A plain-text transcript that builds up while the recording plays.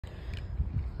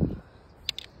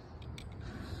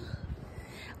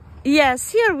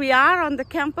Yes, here we are on the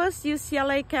campus,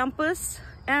 UCLA campus,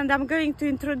 and I'm going to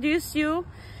introduce you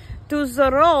to the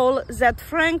role that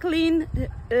Franklin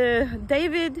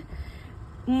David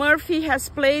Murphy has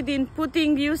played in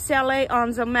putting UCLA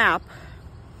on the map.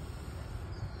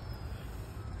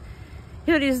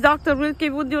 Here is Dr. Wilkie.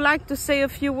 Would you like to say a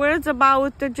few words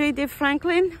about J.D.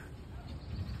 Franklin?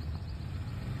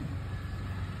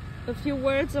 A few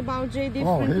words about J.D.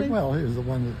 Franklin? Well, he was the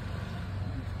one that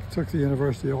took the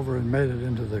university over and made it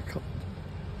into the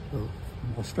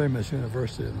most famous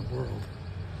university in the world.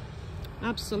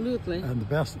 Absolutely. And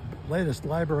the latest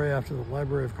library after the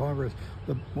Library of Congress,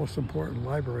 the most important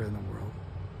library in the world.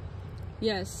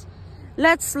 Yes.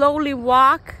 Let's slowly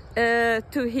walk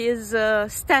to his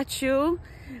statue,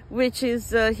 which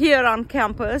is here on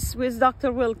campus with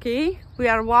Dr. Wilkie. We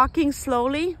are walking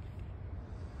slowly.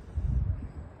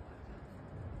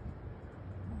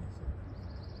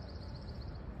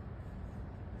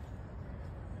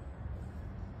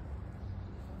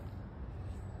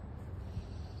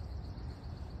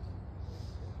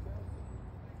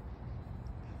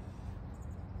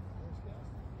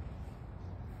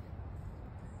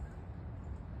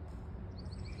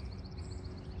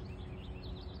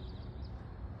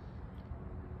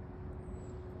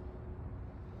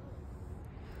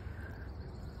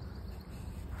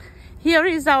 Here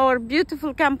is our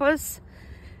beautiful campus,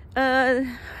 and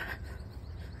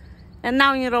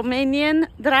now in Romanian.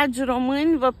 Dragi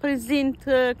români, vă prezint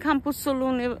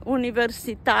campusul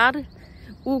universitar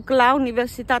UCLA,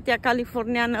 Universitatea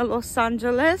Californiană Los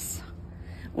Angeles,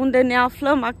 unde ne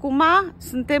aflăm acum.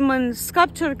 Suntem în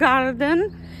Sculpture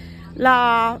Garden,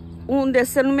 unde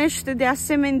se numește de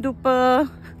asemenea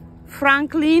după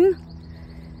Franklin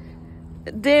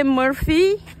D.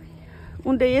 Murphy,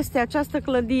 unde este această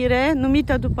clădire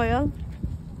numită după el.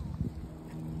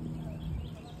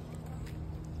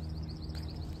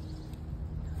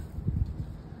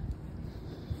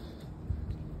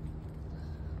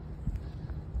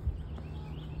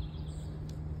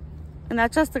 În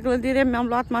această clădire mi-am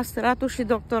luat masteratul și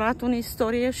doctoratul în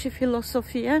istorie și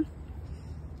filosofie.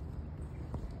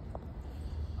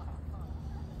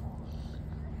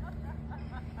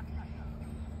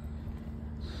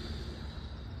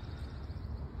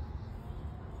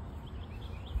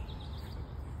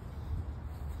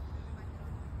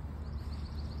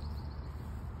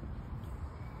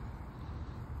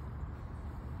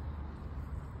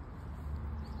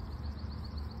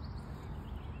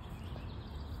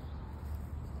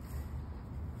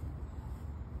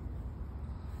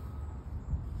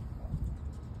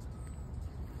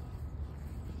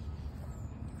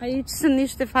 Aici sunt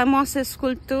niște faimoase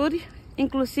sculpturi,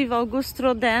 inclusiv August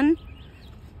Rodin.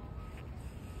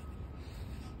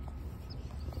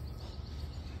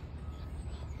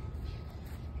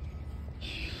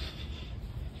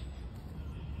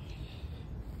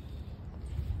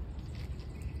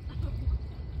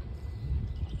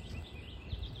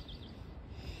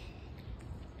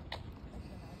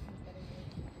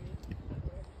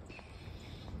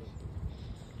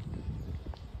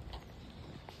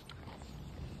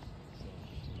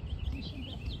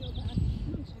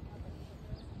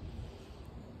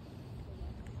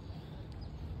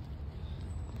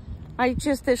 Aici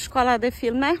este școala de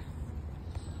filme.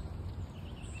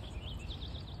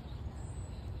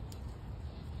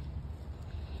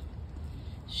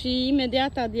 Și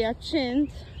imediat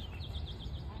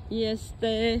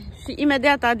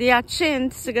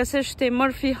adiacent se găsește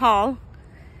Murphy Hall,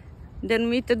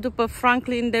 denumită după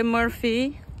Franklin D.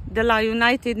 Murphy de la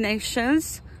United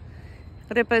Nations,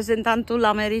 reprezentantul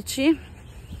Americii.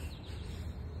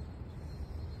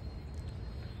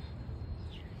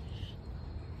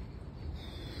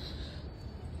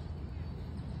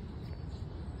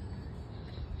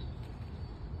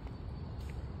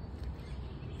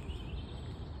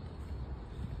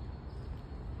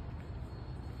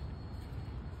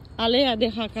 Alea de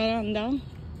Jacaranda.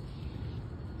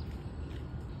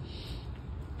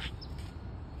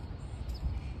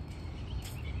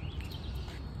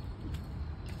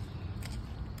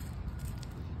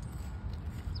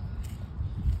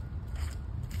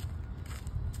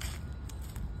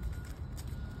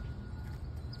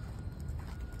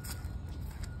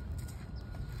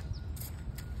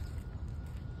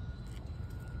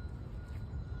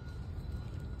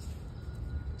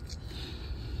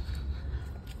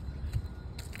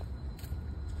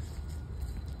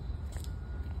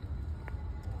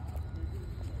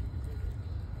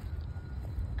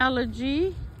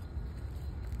 Elegy,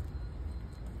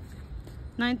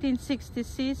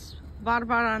 1966,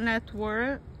 Barbara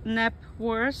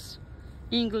Knepworth,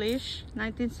 English,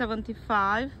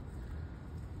 1975.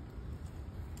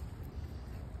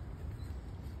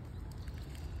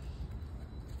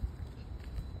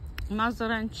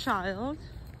 Mother and child.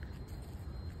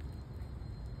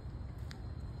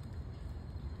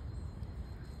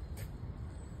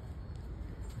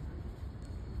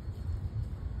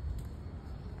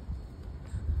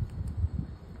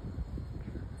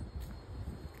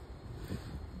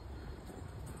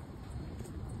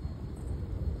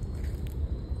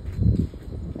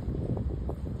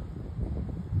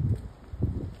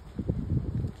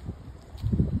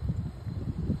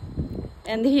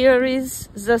 And here is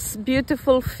this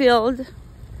beautiful field,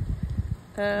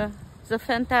 the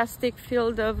fantastic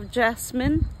field of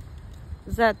jasmine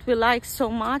that we like so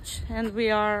much, and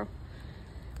we are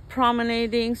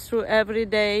promenading through every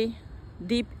day.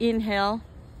 Deep inhale.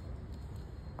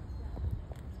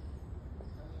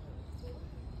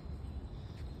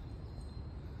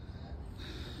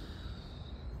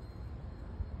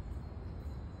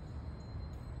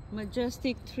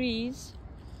 Majestic trees.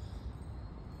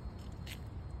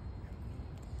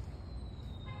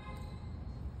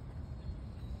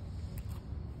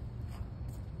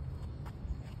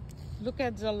 Look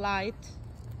at the light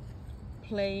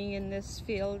playing in this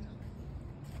field.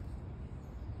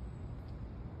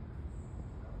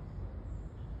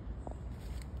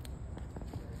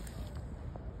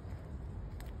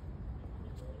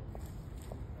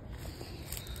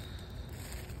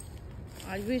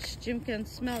 I wish Jim can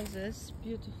smell this.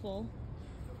 Beautiful.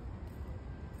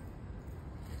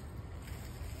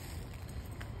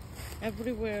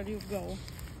 Everywhere you go,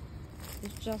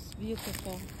 it's just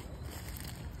beautiful.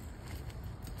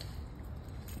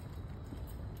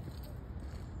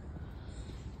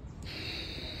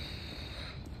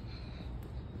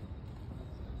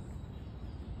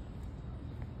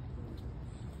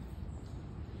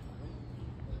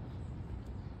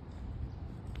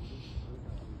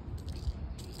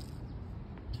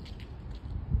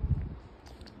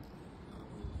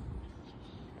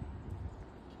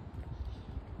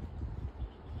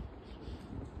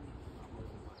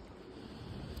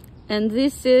 And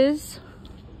this is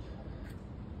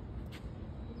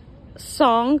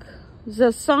song,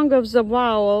 The Song of the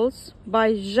Vowels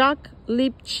by Jacques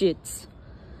Lipchitz.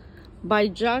 By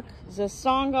Jacques, The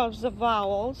Song of the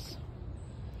Vowels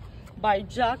by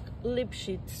Jacques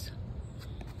Lipchitz.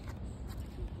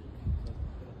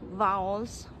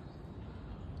 Vowels.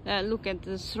 Look at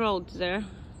the throat there.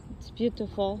 It's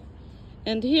beautiful.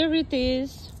 And here it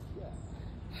is.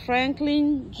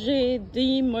 Franklin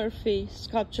J.D. Murphy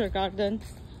Sculpture Garden.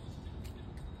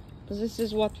 This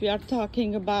is what we are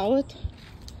talking about.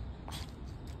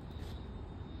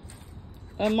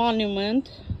 A monument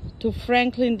to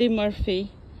Franklin D. Murphy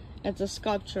at the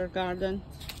Sculpture Garden.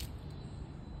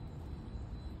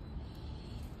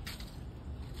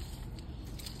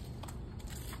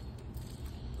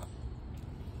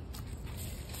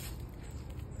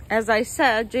 As I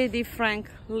said, J.D.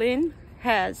 Franklin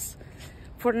has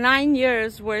for 9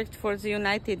 years worked for the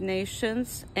United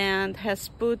Nations and has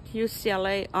put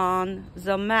UCLA on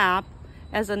the map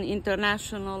as an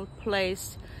international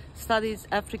place. Studies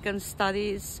African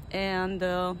studies and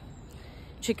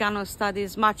Chicano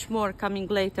studies, much more coming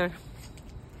later.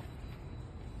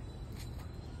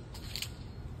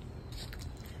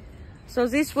 So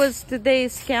this was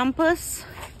today's campus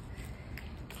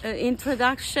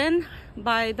introduction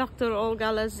by Dr.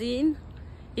 Olga Lazin.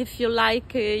 If you like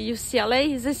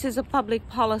UCLA, this is a public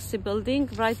policy building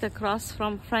right across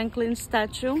from Franklin's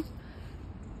statue.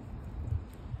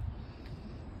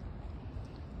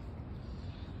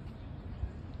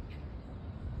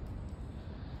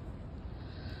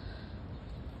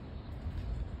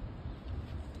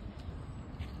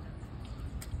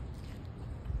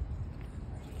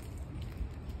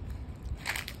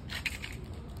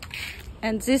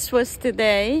 And this was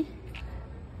today,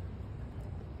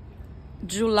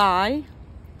 July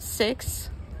 6,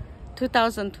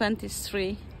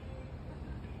 2023.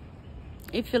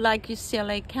 If you like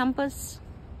UCLA campus,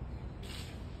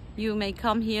 you may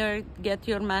come here, get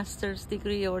your master's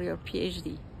degree or your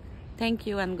PhD. Thank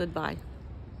you and goodbye,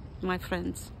 my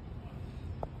friends.